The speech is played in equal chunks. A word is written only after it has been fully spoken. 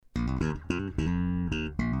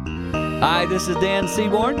Hi, this is Dan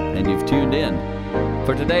Seaborn, and you've tuned in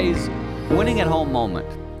for today's Winning at Home moment.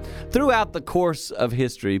 Throughout the course of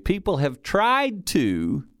history, people have tried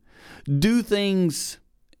to do things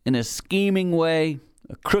in a scheming way,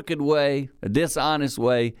 a crooked way, a dishonest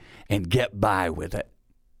way, and get by with it.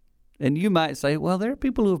 And you might say, well, there are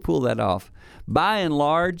people who have pulled that off. By and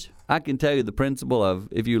large, I can tell you the principle of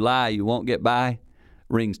if you lie, you won't get by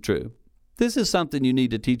rings true. This is something you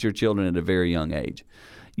need to teach your children at a very young age.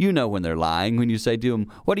 You know when they're lying. When you say to them,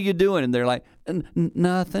 what are you doing? And they're like,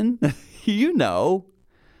 nothing. You know.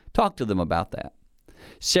 Talk to them about that.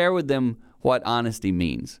 Share with them what honesty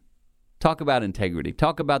means. Talk about integrity.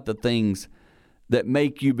 Talk about the things that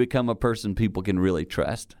make you become a person people can really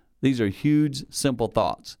trust. These are huge, simple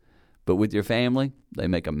thoughts. But with your family, they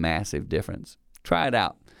make a massive difference. Try it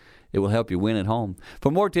out. It will help you win at home.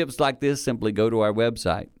 For more tips like this, simply go to our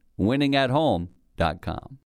website, winningathome.com.